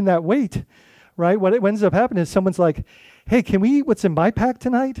carrying that weight, right? What ends up happening is someone's like, hey, can we eat what's in my pack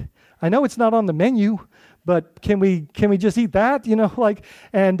tonight? I know it's not on the menu, but can we just eat that?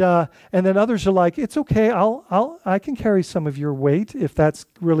 And then others are like, it's okay. I can carry some of your weight if that's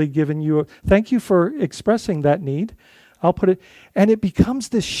really giving you thank you for expressing that need. I'll put it, and it becomes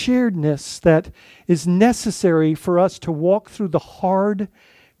this sharedness that is necessary for us to walk through the hard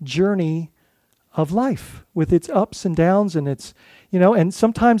journey of life with its ups and downs and its, and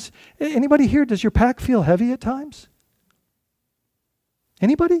sometimes, anybody here, does your pack feel heavy at times?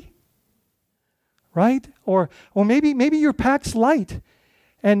 Anybody? Right? Or maybe your pack's light.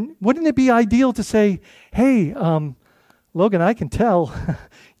 And wouldn't it be ideal to say, hey, Logan, I can tell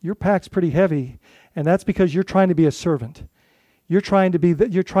your pack's pretty heavy, and that's because you're trying to be a servant. You're trying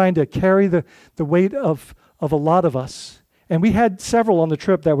to carry the weight of a lot of us. And we had several on the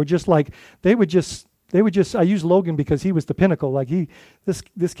trip that were just like, they would just, I use Logan because he was the pinnacle. Like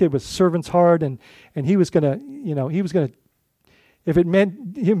this kid was servant's heart, and he was gonna, if it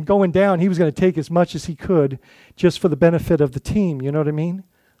meant him going down, he was gonna take as much as he could just for the benefit of the team, you know what I mean?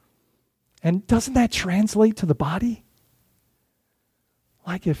 And doesn't that translate to the body?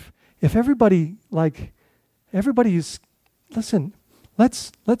 Like if everybody, everybody's, listen,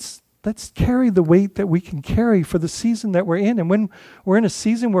 let's carry the weight that we can carry for the season that we're in. And when we're in a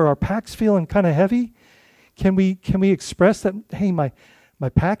season where our pack's feeling kind of heavy, can we express that, hey, my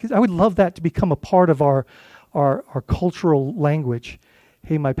pack is, I would love that to become a part of our cultural language.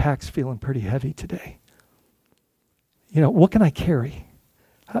 hey, my pack's feeling pretty heavy today. What can I carry?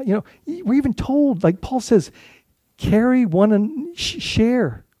 We're even told, like Paul says, carry one and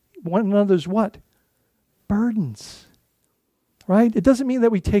share one another's what? Burdens. Right? It doesn't mean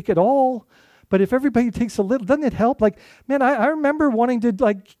that we take it all, but if everybody takes a little, doesn't it help? Like, man, I remember wanting to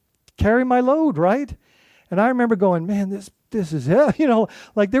like carry my load, right? And I remember going, man, this is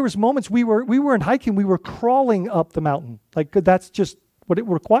like there was moments we weren't hiking, we were crawling up the mountain. Like that's just what it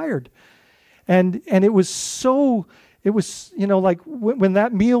required. And it was so, it was, like when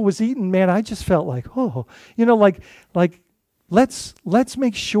that meal was eaten, man, I just felt like, like let's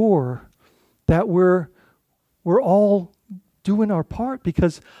make sure that we're all doing our part,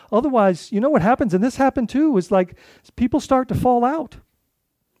 because otherwise, what happens, and this happened too, is like people start to fall out.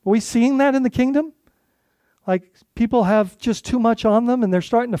 Are we seeing that in the kingdom? Like people have just too much on them and they're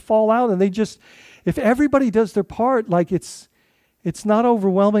starting to fall out, and if everybody does their part, like it's not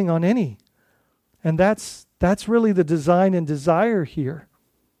overwhelming on any. And that's really the design and desire here.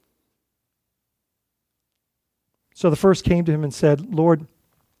 So the first came to him and said, Lord,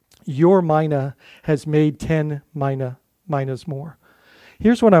 your mina has made 10 minas more.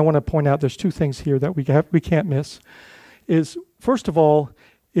 Here's what I want to point out. There's two things here that we can't miss. Is first of all,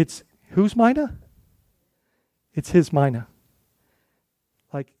 it's whose mina? It's his mina.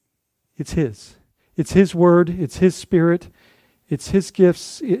 Like it's his. It's his word. It's his spirit. It's his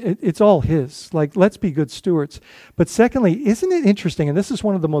gifts. It's all his. Like, let's be good stewards. But secondly, isn't it interesting? And this is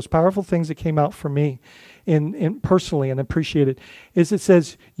one of the most powerful things that came out for me, in personally, and appreciate it. Is it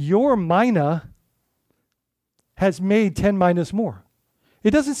says your mina has made 10 minas more.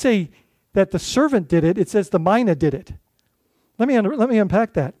 It doesn't say that the servant did it. It says the mina did it. Let me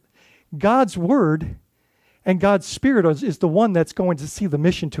unpack that. God's word and God's spirit is the one that's going to see the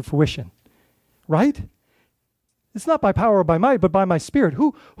mission to fruition, right? It's not by power or by might, but by my spirit.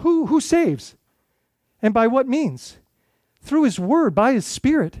 Who saves? And by what means? Through his word, by his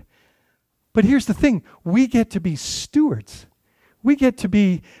spirit. But here's the thing. We get to be stewards. We get to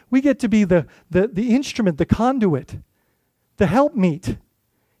be the instrument, the conduit, the helpmeet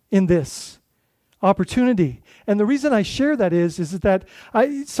in this opportunity. And the reason I share that is that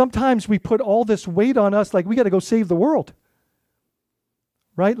sometimes we put all this weight on us, like we got to go save the world.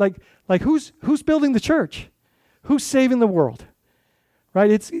 Right? Like who's building the church? Who's saving the world? Right?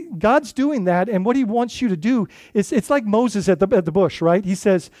 It's God's doing that, and what he wants you to do is, it's like Moses at the bush, right? He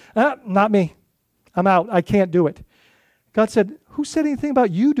says, not me. I'm out. I can't do it. God said, who said anything about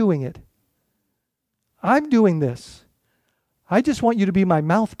you doing it? I'm doing this. I just want you to be my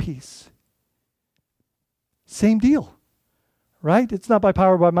mouthpiece. Same deal. Right? It's not by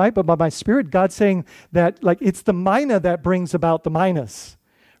power or by might, but by my spirit. God's saying that, like, it's the mina that brings about the minas.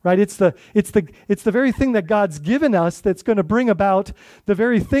 Right? It's the very thing that God's given us that's going to bring about the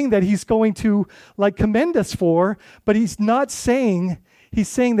very thing that he's going to like commend us for, but he's saying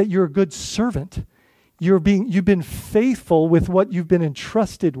that you're a good servant. You've been faithful with what you've been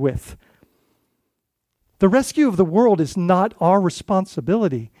entrusted with. The rescue of the world is not our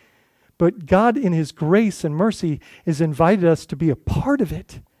responsibility, but God in his grace and mercy has invited us to be a part of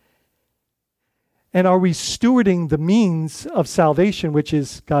it. And are we stewarding the means of salvation, which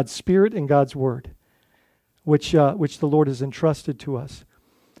is God's Spirit and God's Word, which the Lord has entrusted to us?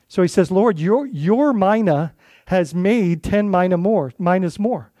 So he says, Lord, your mina has made 10 minas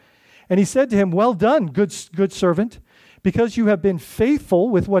more. And he said to him, well done, good servant, because you have been faithful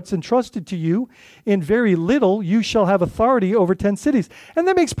with what's entrusted to you. In very little you shall have authority over 10 cities. And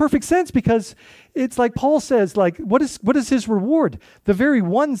that makes perfect sense, because it's like Paul says, like, what is his reward? The very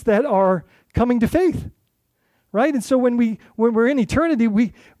ones that are coming to faith, right? And so when we're in eternity,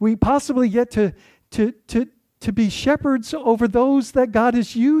 we possibly get to be shepherds over those that God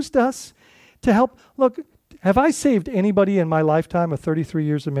has used us to help. Look, have I saved anybody in my lifetime of 33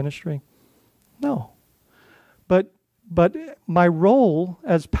 years of ministry? No. But my role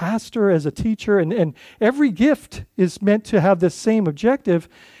as pastor, as a teacher, and every gift is meant to have this same objective,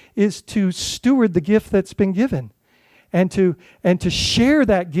 is to steward the gift that's been given, and to share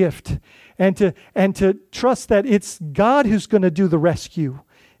that gift, and to trust that it's God who's going to do the rescue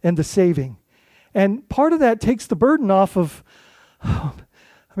and the saving. And part of that takes the burden off of, I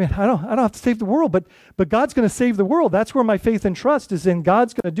don't have to save the world, but God's going to save the world. That's where my faith and trust is in.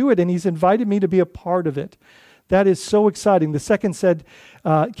 God's going to do it, and he's invited me to be a part of it. That is so exciting. The second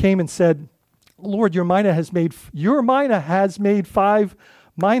came and said, Lord, your mina has made 5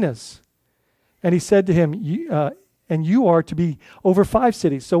 minas. And he said to him, and you are to be over 5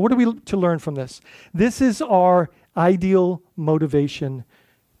 cities. So what are we to learn from this? This is our ideal motivation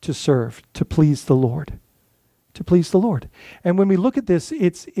to serve, to please the Lord. to please the Lord. And when we look at this,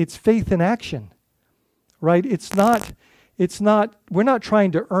 it's faith in action, right? We're not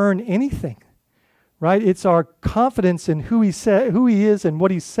trying to earn anything, right? It's our confidence in who he is and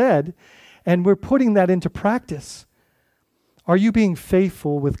what he said, and we're putting that into practice. Are you being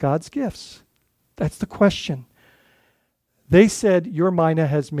faithful with God's gifts? That's the question. They said, your mina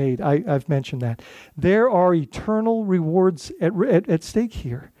has made. I've mentioned that. There are eternal rewards at stake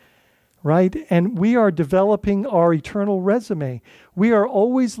here, right? And we are developing our eternal resume. We are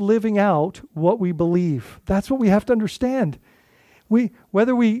always living out what we believe. That's what we have to understand.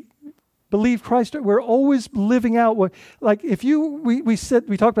 Whether we believe Christ, we're always living out what, like if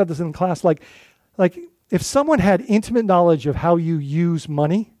we talked about this in class, like if someone had intimate knowledge of how you use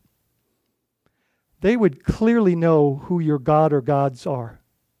money, they would clearly know who your God or gods are,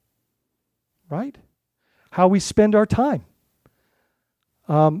 right? How we spend our time.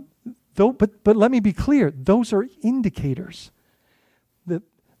 But let me be clear, those are indicators.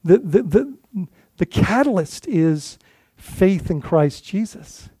 The catalyst is faith in Christ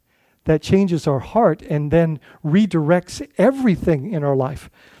Jesus that changes our heart and then redirects everything in our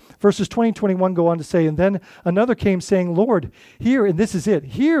life. Verses 20 and 21 go on to say, and then another came saying, Lord, here, and this is it,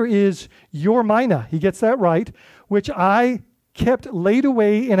 here is your mina. He gets that right, which I kept laid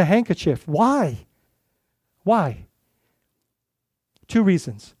away in a handkerchief. Why? Why? 2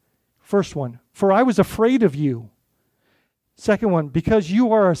 reasons. First one, for I was afraid of you. Second one, because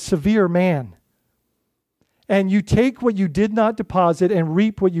you are a severe man, and you take what you did not deposit and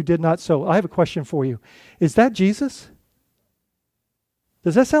reap what you did not sow. I have a question for you. Is that Jesus?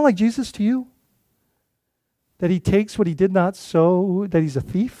 Does that sound like Jesus to you? That he takes what he did not sow, that he's a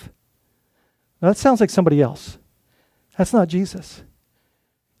thief? Now, that sounds like somebody else. That's not Jesus.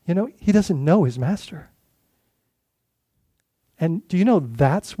 You know, he doesn't know his master. And do you know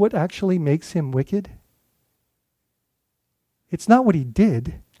that's what actually makes him wicked? It's not what he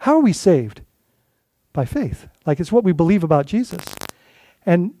did. How are we saved? By faith. Like it's what we believe about Jesus.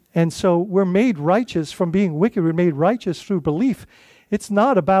 And so we're made righteous from being wicked. We're made righteous through belief. It's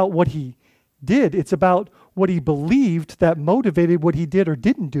not about what he did. It's about what he believed that motivated what he did or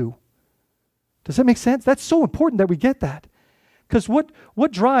didn't do. Does that make sense? That's so important that we get that. Because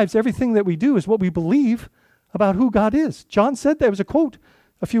what drives everything that we do is what we believe about who God is. John said there was a quote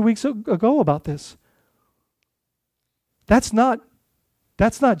a few weeks ago about this. That's not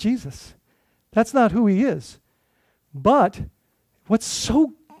Jesus. That's not who he is. But what's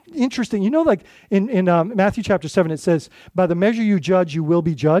so interesting, you know, like in Matthew chapter 7, it says, by the measure you judge, you will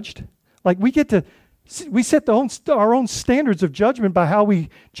be judged. Like we set our own standards of judgment by how we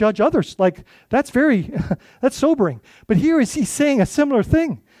judge others. Like that's that's sobering. But here he's saying a similar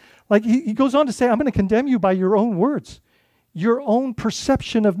thing. Like he goes on to say, I'm going to condemn you by your own words, your own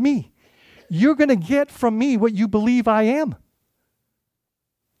perception of me. You're going to get from me what you believe I am.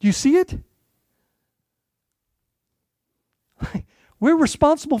 Do you see it? We're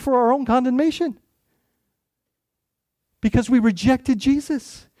responsible for our own condemnation because we rejected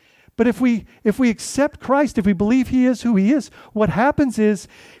Jesus. But if we accept Christ, if we believe he is who he is, what happens is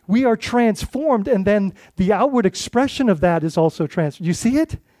we are transformed, and then the outward expression of that is also transformed. You see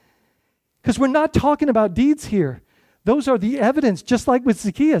it? Because we're not talking about deeds here. Those are the evidence, just like with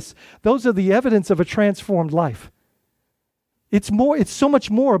Zacchaeus. Those are the evidence of a transformed life. It's so much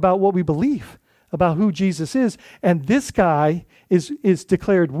more about what we believe about who Jesus is. And this guy is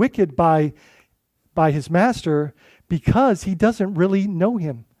declared wicked by his master because he doesn't really know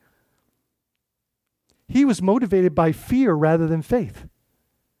him. He was motivated by fear rather than faith.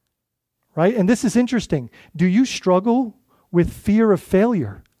 Right? And this is interesting. Do you struggle with fear of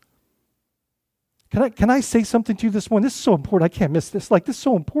failure? Can I say something to you this morning? This is so important. I can't miss this. Like, this is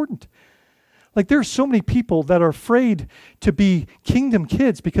so important. Like, there are so many people that are afraid to be kingdom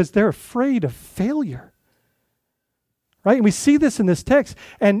kids because they're afraid of failure. Right? And we see this in this text.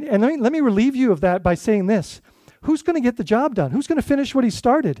 And let me relieve you of that by saying this. Who's going to get the job done? Who's going to finish what he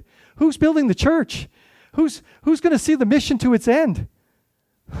started? Who's building the church? Who's going to see the mission to its end?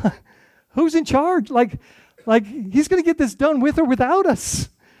 Who's in charge? Like he's going to get this done with or without us.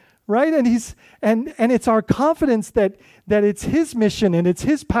 Right? And it's our confidence that it's his mission and it's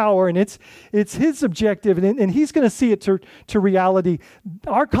his power and it's his objective and he's going to see it to reality.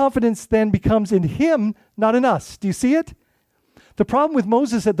 Our confidence then becomes in him, not in us. Do you see it? The problem with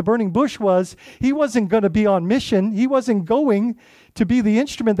Moses at the burning bush was he wasn't going to be on mission. He wasn't going to be the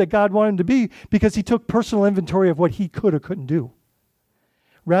instrument that God wanted him to be because he took personal inventory of what he could or couldn't do.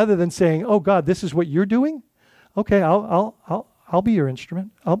 Rather than saying, "Oh God, this is what you're doing? Okay, I'll be your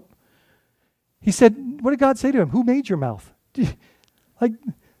instrument." He said, what did God say to him? Who made your mouth? Like,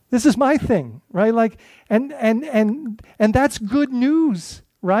 This is my thing, right? Like, and that's good news,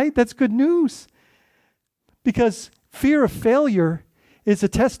 right? That's good news. Because fear of failure is a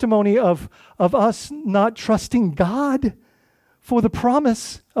testimony of us not trusting God for the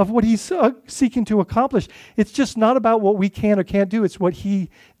promise of what he's seeking to accomplish. It's just not about what we can or can't do. It's what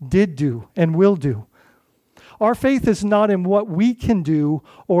he did do and will do. Our faith is not in what we can do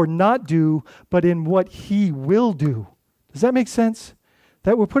or not do, but in what he will do. Does that make sense?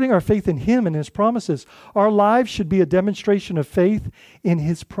 That we're putting our faith in him and his promises. Our lives should be a demonstration of faith in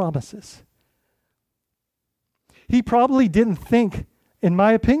his promises. He probably didn't think, in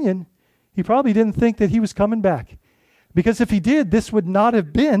my opinion, he probably didn't think that he was coming back. Because if he did, this would not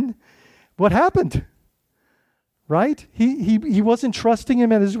have been what happened. Right? He wasn't trusting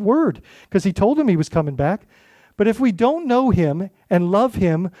him at his word because he told him he was coming back. But if we don't know him and love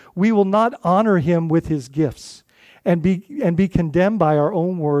him, we will not honor him with his gifts and be condemned by our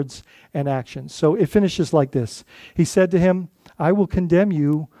own words and actions. So it finishes like this. He said to him, I will condemn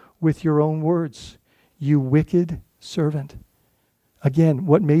you with your own words, you wicked servant. Again,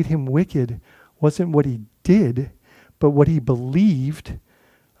 what made him wicked wasn't what he did, but what he believed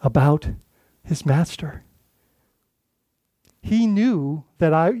about his master. He knew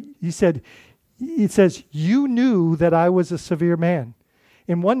that it says, you knew that I was a severe man.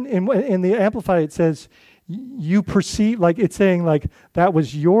 In the Amplified, it says, you perceive, like it's saying like that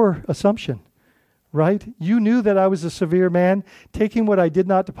was your assumption, right? You knew that I was a severe man, taking what I did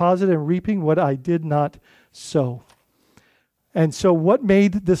not deposit and reaping what I did not sow. And so what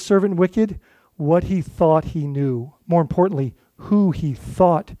made this servant wicked? What he thought he knew. More importantly, who he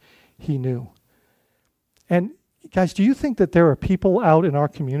thought he knew. And guys, do you think that there are people out in our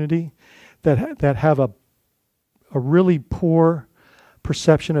community that have a really poor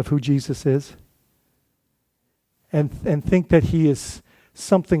perception of who Jesus is? And think that he is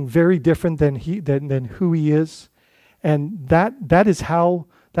something very different than who he is? And that's how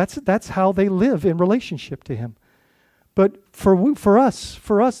they live in relationship to him. But for us,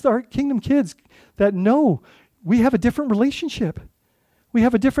 our kingdom kids that know we have a different relationship. We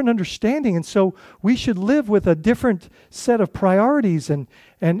have a different understanding, and so we should live with a different set of priorities and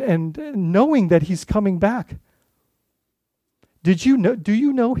knowing that he's coming back. Do you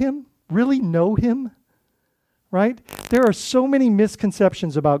know him? Really know him? Right? There are so many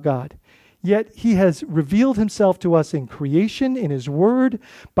misconceptions about God. Yet he has revealed himself to us in creation, in his word,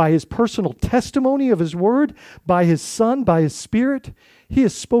 by his personal testimony of his word, by his Son, by his Spirit. He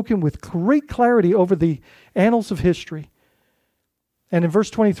has spoken with great clarity over the annals of history. And in verse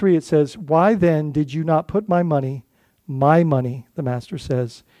 23 it says, why then did you not put my money, the master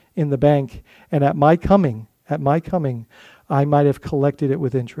says, in the bank, and at my coming, I might have collected it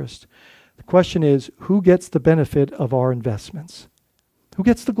with interest. The question is, who gets the benefit of our investments? Who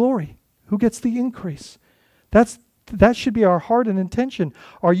gets the glory? Who gets the increase? That should be our heart and intention.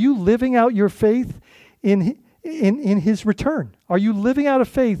 Are you living out your faith in his return? Are you living out a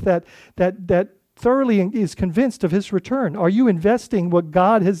faith that thoroughly is convinced of his return? Are you investing what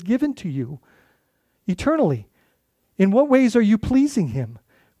God has given to you eternally? In what ways are you pleasing him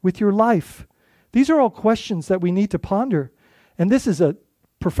with your life? These are all questions that we need to ponder. And this is a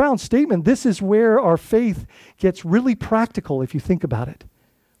profound statement. This is where our faith gets really practical if you think about it.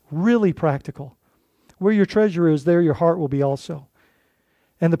 Really practical. Where your treasure is, there your heart will be also.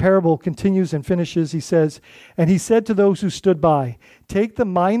 And the parable continues and finishes. He says, and he said to those who stood by, take the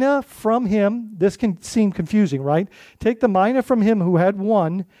mina from him. This can seem confusing, right? Take the mina from him who had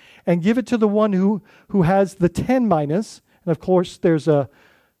one and give it to the one who has the 10 minas. And of course, there's a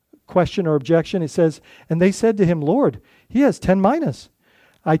question or objection. It says, and they said to him, Lord, he has 10 minas.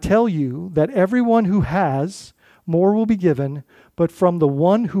 I tell you that everyone who has, more will be given, but from the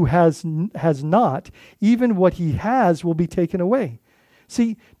one who has not, even what he has will be taken away.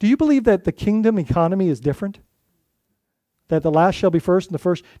 See, do you believe that the kingdom economy is different? That the last shall be first and the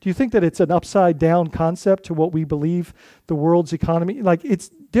first? Do you think that it's an upside down concept to what we believe the world's economy? Like, it's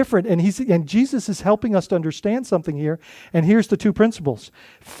different, and Jesus is helping us to understand something here. And here's the two principles.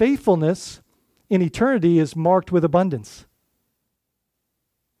 Faithfulness in eternity is marked with abundance.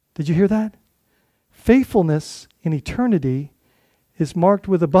 Did you hear that? Faithfulness in eternity is marked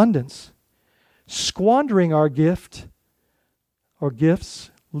with abundance. Squandering our gift or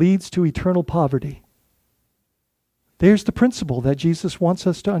gifts leads to eternal poverty. There's the principle that Jesus wants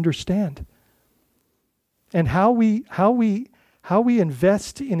us to understand. And how we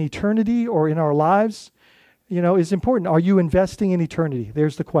invest in eternity or in our lives, is important. Are you investing in eternity?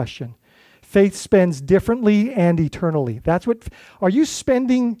 There's the question. Faith spends differently and eternally. Are you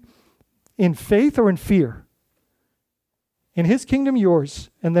spending in faith or in fear? In his kingdom, yours.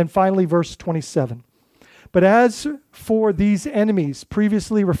 And then finally, verse 27. But as for these enemies,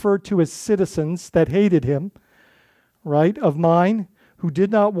 previously referred to as citizens that hated him, right, of mine, who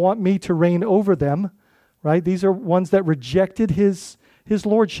did not want me to reign over them, right? These are ones that rejected his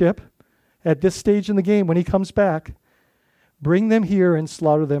lordship at this stage in the game when he comes back. Bring them here and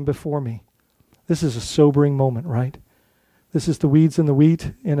slaughter them before me. This is a sobering moment, right? This is the weeds and the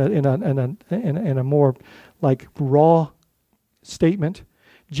wheat in a more like raw statement.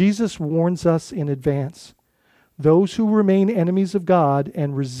 Jesus warns us in advance. Those who remain enemies of God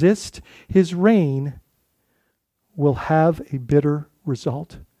and resist his reign will have a bitter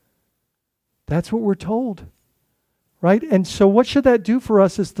result. That's what we're told, right? And so what should that do for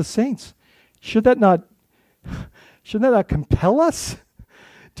us as the saints? Should that not compel us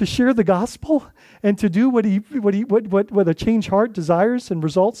to share the gospel and to do what a changed heart desires and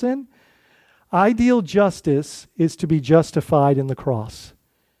results in? Ideal justice is to be justified in the cross,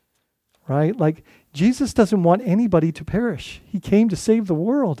 right? Like, Jesus doesn't want anybody to perish. He came to save the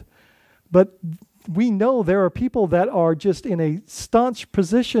world. But we know there are people that are just in a staunch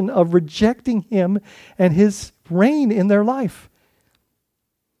position of rejecting him and his reign in their life.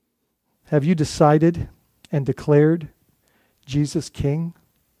 Have you decided and declared Jesus King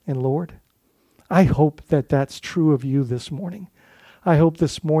and Lord? I hope that that's true of you this morning. I hope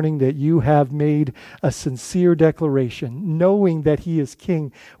this morning that you have made a sincere declaration, knowing that he is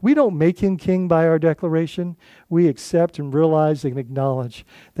king. We don't make him king by our declaration. We accept and realize and acknowledge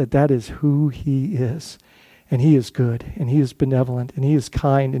that that is who he is. And he is good, and he is benevolent, and he is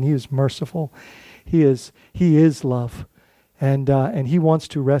kind, and he is merciful. He is love, and he wants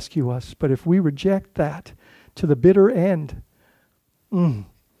to rescue us. But if we reject that to the bitter end, and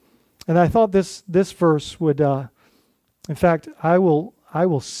I thought this verse would... In fact, I will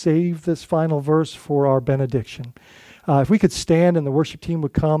save this final verse for our benediction. If we could stand and the worship team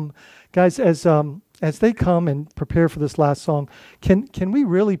would come. Guys, as they come and prepare for this last song, can we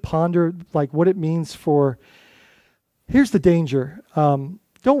really ponder like what it means for... Here's the danger. Don't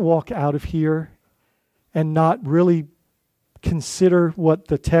walk out of here and not really consider what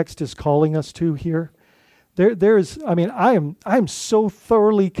the text is calling us to here. I am so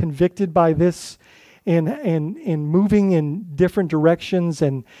thoroughly convicted by this in moving in different directions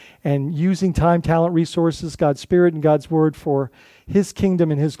and using time, talent, resources, God's Spirit and God's Word for his kingdom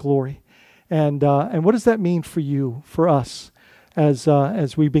and his glory. And what does that mean for you, for us, as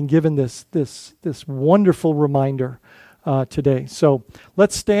we've been given this wonderful reminder today? So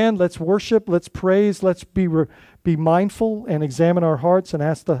let's stand, let's worship, let's praise, let's be mindful and examine our hearts and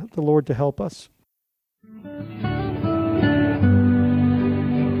ask the Lord to help us.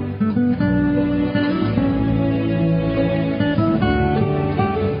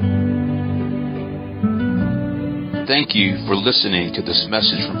 Thank you for listening to this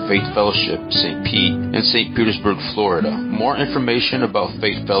message from Faith Fellowship, St. Pete in St. Petersburg, Florida. More information about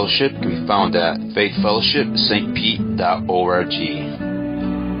Faith Fellowship can be found at faithfellowshipstpete.org.